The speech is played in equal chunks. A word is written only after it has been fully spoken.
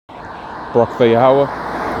Barak the Yahweh,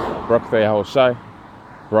 Barak the Yahweh Shai,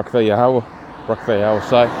 Barak the Yahweh, Barak the Yahweh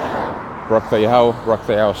Shai, Barak the Yahweh, Barak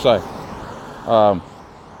the Yahweh Shai.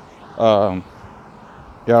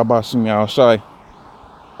 Yahbashim Yahweh Shai,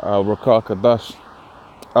 Rakah Kadash,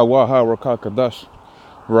 Awaha Rakah Kadash,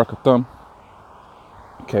 Barakathum.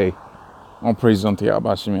 Okay, all praise unto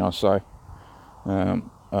Yahbashim Yahweh Shai.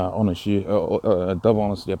 Honor you, double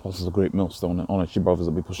honors to the apostles of GreatMillStone, and honor you brothers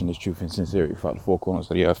that be pushing this truth in sincerity throughout the four corners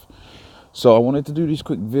of the earth. So I wanted to do this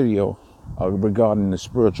quick video regarding the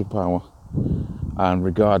spiritual power and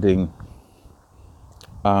regarding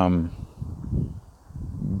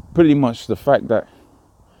pretty much the fact that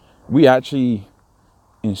we actually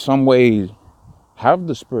in some ways have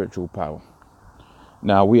the spiritual power.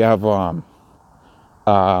 Now we have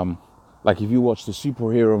like if you watch the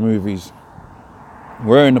superhero movies,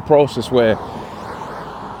 we're in the process where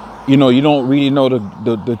you don't really know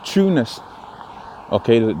the trueness,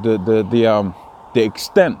 okay, the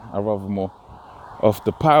extent, more of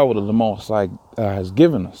the power that the Most High has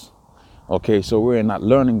given us. Okay, so we're in that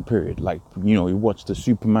learning period. Like you watch the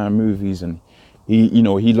Superman movies, and he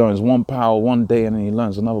learns one power one day, and then he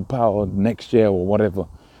learns another power next year or whatever.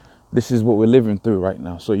 This is what we're living through right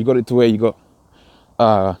now. So you got it to where you got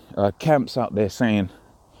camps out there saying,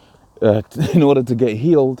 in order to get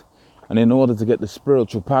healed and in order to get the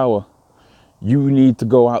spiritual power, you need to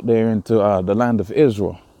go out there into the land of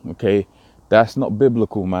Israel. Okay, that's not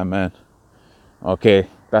biblical, my man. Okay,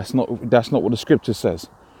 that's not what the scripture says.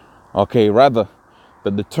 Okay, rather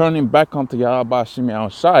that the turning back onto Yahweh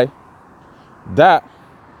Shai, that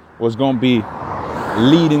was going to be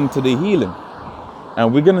leading to the healing.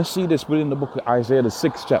 And we're going to see this within the book of Isaiah, the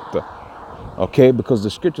 6th chapter. Okay, because the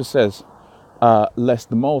scripture says, lest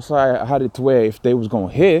the Most High had it to where if they was going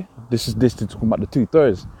to hear, this is talking about the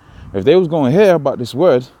 2/3. If they was going to hear about this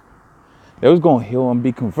word, they was going to heal and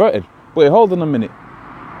be converted. Wait, hold on a minute.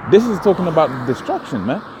 This is talking about the destruction,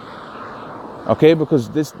 man. Okay, because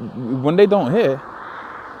when they don't hear,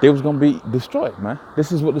 they was going to be destroyed, man.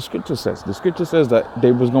 This is what the scripture says. The scripture says that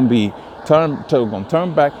they was going to be turn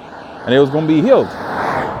back, and they was going to be healed.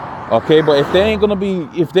 Okay, but if they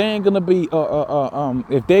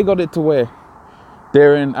got it to where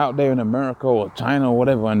they're out there in America or China or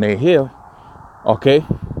whatever, and they heal, okay,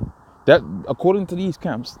 that according to these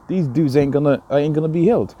camps, these dudes ain't gonna be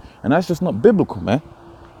healed, and that's just not biblical, man.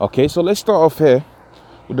 Okay, so let's start off here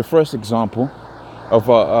with the first example of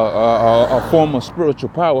a form of spiritual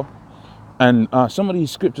power, and some of these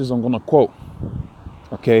scriptures I'm gonna quote.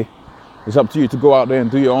 Okay, it's up to you to go out there and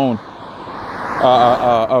do your own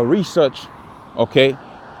research, okay,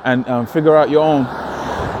 and figure out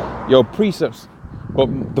your precepts. But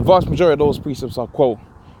the vast majority of those precepts are quote,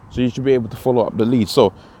 so you should be able to follow up the lead.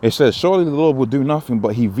 So it says, surely the Lord will do nothing,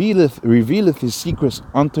 but he revealeth his secrets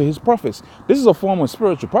unto his prophets. This is a form of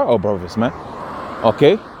spiritual power, brothers, man.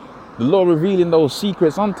 Okay, the Lord revealing those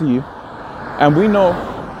secrets unto you, and we know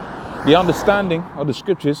the understanding of the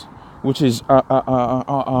scriptures, which is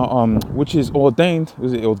ordained.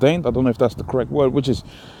 Is it ordained? I don't know if that's the correct word. Which is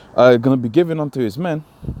going to be given unto his men.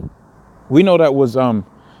 We know that was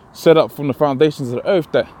set up from the foundations of the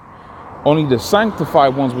earth, that only the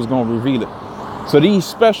sanctified ones was going to reveal it. So these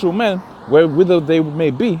special men, whither they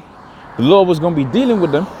may be, the Lord was going to be dealing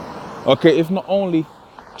with them. Okay, if not only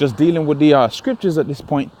just dealing with the scriptures at this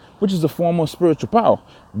point, which is a form of spiritual power.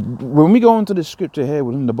 When we go into the scripture here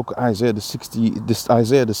within the book of Isaiah,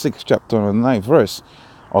 Isaiah the 6th chapter and the 9th verse,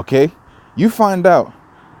 okay, you find out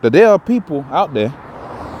that there are people out there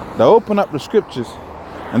that open up the scriptures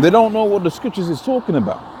and they don't know what the scriptures is talking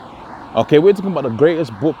about. Okay, we're talking about the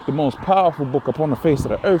greatest book, the most powerful book upon the face of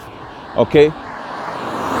the earth. Okay,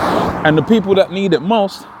 and the people that need it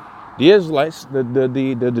most, the Israelites, the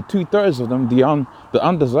 2/3 of them, the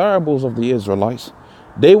undesirables of the Israelites,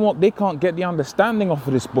 they can't get the understanding of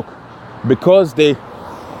this book because they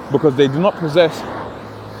do not possess,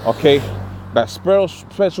 okay, that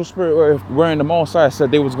special spirit wherein the Most High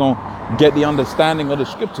said they was going to get the understanding of the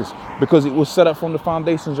scriptures, because it was set up from the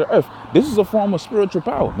foundations of earth. This is a form of spiritual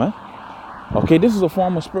power, man. Okay, this is a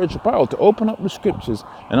form of spiritual power. To open up the scriptures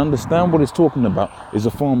and understand what it's talking about is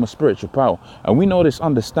a form of spiritual power. And we know this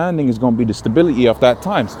understanding is going to be the stability of that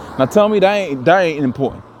times. Now tell me that ain't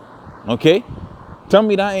important. Okay? Tell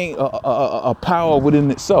me that ain't a power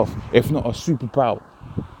within itself, if not a superpower.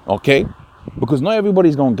 Okay? Because not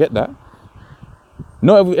everybody's going to get that.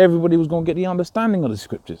 Not everybody was going to get the understanding of the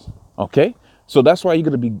scriptures. Okay? So that's why you're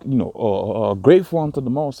going to be, grateful unto the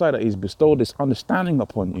Most High that he's bestowed this understanding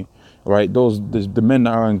upon you, right? The men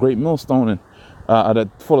that are in GreatMillStone and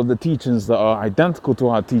that follow the teachings that are identical to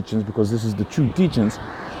our teachings, because this is the true teachings,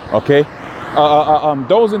 okay?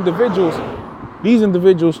 those individuals, these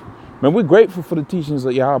individuals, man, we're grateful for the teachings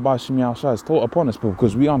that Yahweh Shem Yahushua has taught upon us,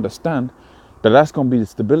 because we understand that that's going to be the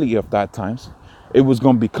stability of that times. It was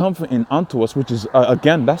going to be comforting unto us, which is,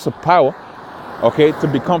 again, that's a power, okay, to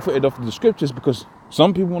be comforted of the scriptures, because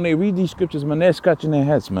some people, when they read these scriptures, man, they're scratching their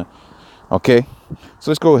heads, man. Okay,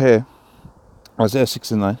 so let's go here. Isaiah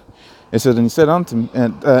 6:9. It said, and he said unto me,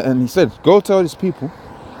 and he said, go tell these people,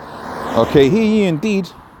 okay, hear ye indeed,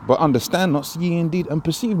 but understand not, see ye indeed, and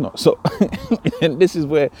perceive not. So, and this is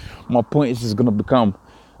where my point is going to become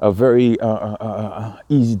a very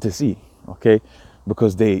easy to see, okay,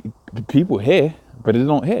 because people hear, but they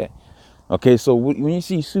don't hear. Okay, so when you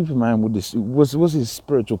see Superman with this, what's his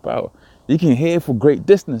spiritual power? You can hear for great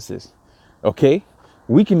distances. Okay,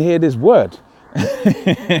 we can hear this word. You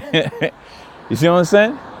see what I'm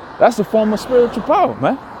saying? That's a form of spiritual power,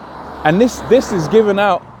 man. And this is given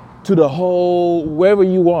out to the whole, wherever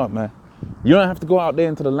you are, man. You don't have to go out there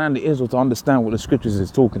into the land of Israel to understand what the scriptures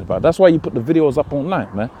is talking about. That's why you put the videos up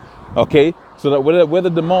online, man. Okay, so that whether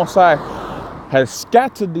the Most High has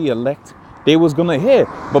scattered the elect, they was gonna hear.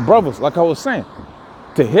 But brothers, like I was saying,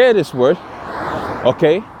 to hear this word,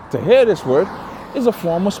 okay, to hear this word is a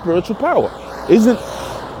form of spiritual power.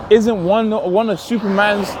 Isn't one of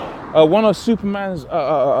Superman's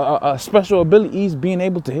special abilities being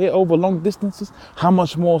able to hear over long distances? How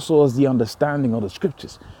much more so is the understanding of the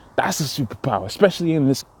scriptures? That's a superpower, especially in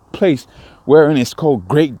this place wherein it's called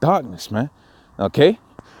great darkness, man. Okay,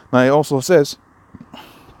 now it also says,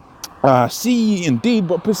 see ye indeed,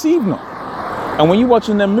 but perceive not. And when you're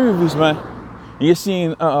watching them movies, man, you're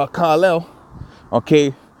seeing Kal-El,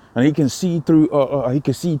 okay, and he can see through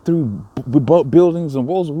buildings and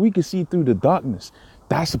walls. We can see through the darkness.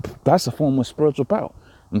 That's a form of spiritual power.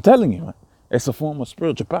 I'm telling you, man, it's a form of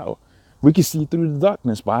spiritual power. We can see through the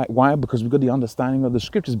darkness. Why? Because we got the understanding of the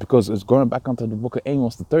scriptures. Because it's going back onto the book of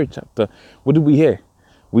Amos, the 3rd chapter. What did we hear?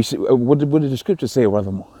 What did the scripture say,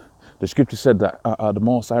 rather? The scripture said that the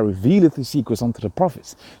Most High revealeth his secrets unto the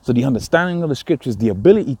prophets. So the understanding of the scriptures, the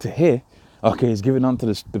ability to hear, okay, is given unto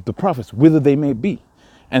the prophets, whither they may be.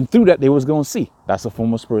 And through that, they was going to see. That's a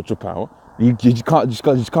form of spiritual power. You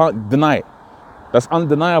can't deny it. That's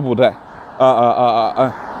undeniable that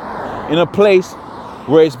in a place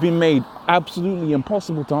where it's been made absolutely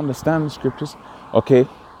impossible to understand the scriptures, okay,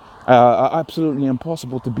 absolutely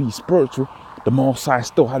impossible to be spiritual, the Most High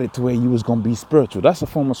still had it to where you was going to be spiritual. That's a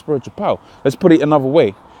form of spiritual power. Let's put it another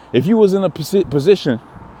way. If you was in a position,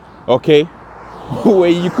 okay, where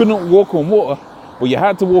you couldn't walk on water, but you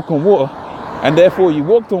had to walk on water, and therefore you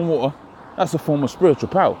walked on water, that's a form of spiritual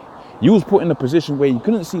power. You was put in a position where you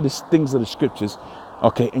couldn't see the things of the scriptures,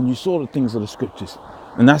 okay, and you saw the things of the scriptures.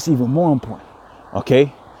 And that's even more important,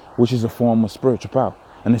 okay, which is a form of spiritual power.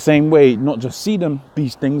 And the same way, not just see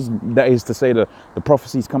these things, that is to say the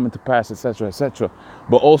prophecies coming to pass, etc.,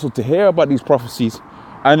 but also to hear about these prophecies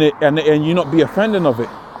and you not be offended of it.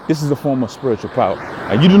 This is a form of spiritual power.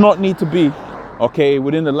 And you do not need to be, okay,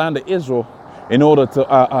 within the land of Israel in order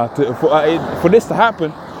for this to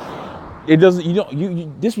happen. It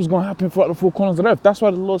doesn't. This was going to happen throughout the 4 corners of the earth. That's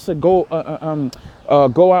why the Lord said, go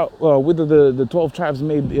out whither the 12 tribes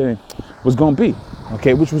was going to be,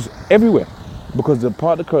 okay, which was everywhere, because the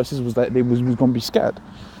part of the curses was that they was going to be scattered,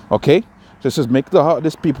 okay. So it says, make the heart of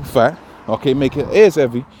this people fat, okay, make their ears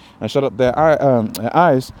heavy, and shut up their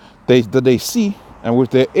eyes, that they see, and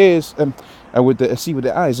with their ears and see with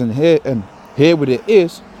their eyes, and hear with their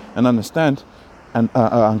ears, and understand, and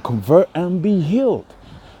convert and be healed.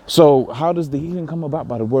 So how does the healing come about?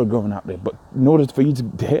 By the word going out there. But in order for you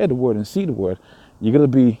to hear the word and see the word, you're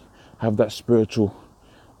going to have that spiritual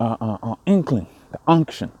inkling, the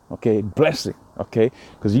unction, okay, blessing, okay,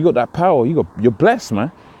 because you got that power. You're blessed,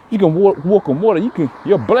 man. You can walk on water.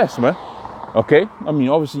 You're blessed, man. Okay. I mean,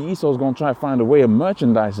 obviously Esau's going to try to find a way of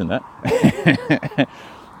merchandising that.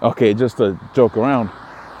 Okay, just to joke around.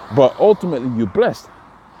 But ultimately, you're blessed.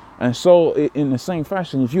 And so, in the same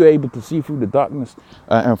fashion, if you're able to see through the darkness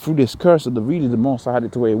and through this curse of the Most High had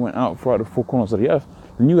it to where it went out throughout the 4 corners of the earth,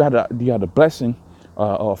 then you had a blessing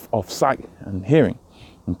of sight and hearing,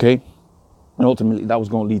 okay? And ultimately, that was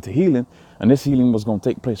going to lead to healing, and this healing was going to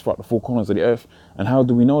take place throughout the 4 corners of the earth. And how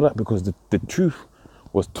do we know that? Because the truth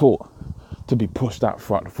was taught to be pushed out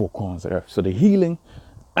throughout the 4 corners of the earth. So the healing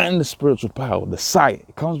and the spiritual power, the sight,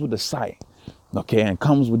 it comes with the sight, okay, and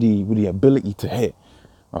comes with the ability to hear.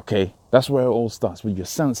 Okay, that's where it all starts, with your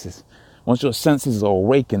senses. Once your senses are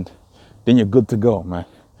awakened, then you're good to go, man.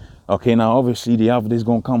 Okay, now obviously there's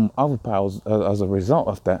going to come other powers as a result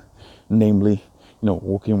of that. Namely, you know,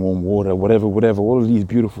 walking on water, whatever, all of these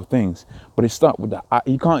beautiful things. But it starts with that.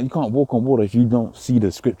 You can't walk on water if you don't see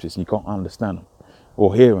the scriptures, you can't understand them,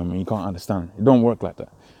 or hear them, and you can't understand them. It don't work like that.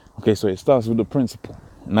 Okay, so it starts with the principle,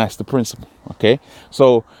 and that's the principle. Okay,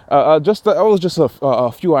 so that was just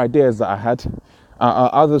a few ideas that I had.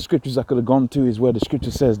 Other scriptures I could have gone to is where the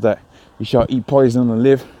scripture says that you shall eat poison and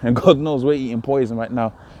live, and God knows we're eating poison right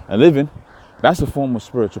now and living. That's a form of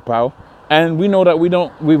spiritual power, and we know that we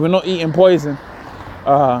were not eating poison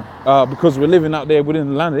because we're living out there within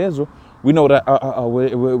the land of Israel. We know that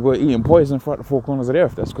we're eating poison throughout the four corners of the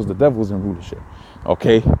earth. That's because the devil's in rulership.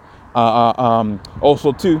 Okay.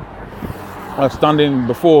 Also too, standing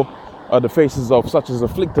before the faces of such as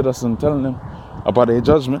afflicted us and telling them about their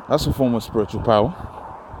judgment. That's a form of spiritual power.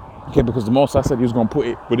 Okay, because the Most High said he was going to put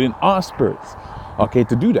it within our spirits, okay,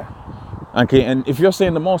 to do that. Okay, and if you're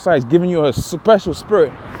saying the Most High is giving you a special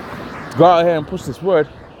spirit to go out here and push this word,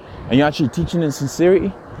 and you're actually teaching in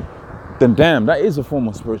sincerity, then damn, that is a form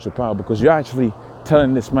of spiritual power, because you're actually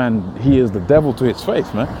telling this man he is the devil to his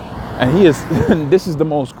face, man. And he is, this is the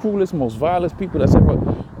most cruelest, most vilest people that's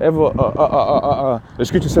ever, the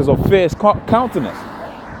scripture says, of fierce countenance.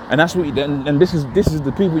 And that's what, and this is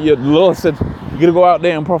the people the Lord said, you're gonna go out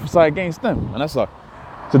there and prophesy against them. And it's a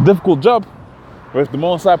difficult job. But if the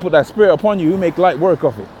Most High put that spirit upon you, you make light work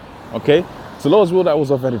of it. Okay? So Lord's will, that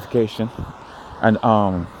was of edification and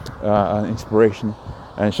inspiration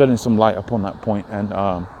and shedding some light upon that point. And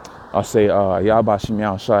I'll say, Yahbashim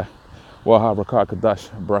Yahshai, Waha Rakah Kadash,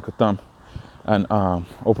 Barakatam. And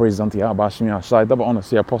all praise unto Yahbashim Yahshai. Double honor to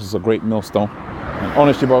the apostles of Great Millstone. And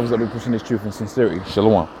honor to your brothers that be pushing this truth in sincerity.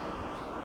 Shalom.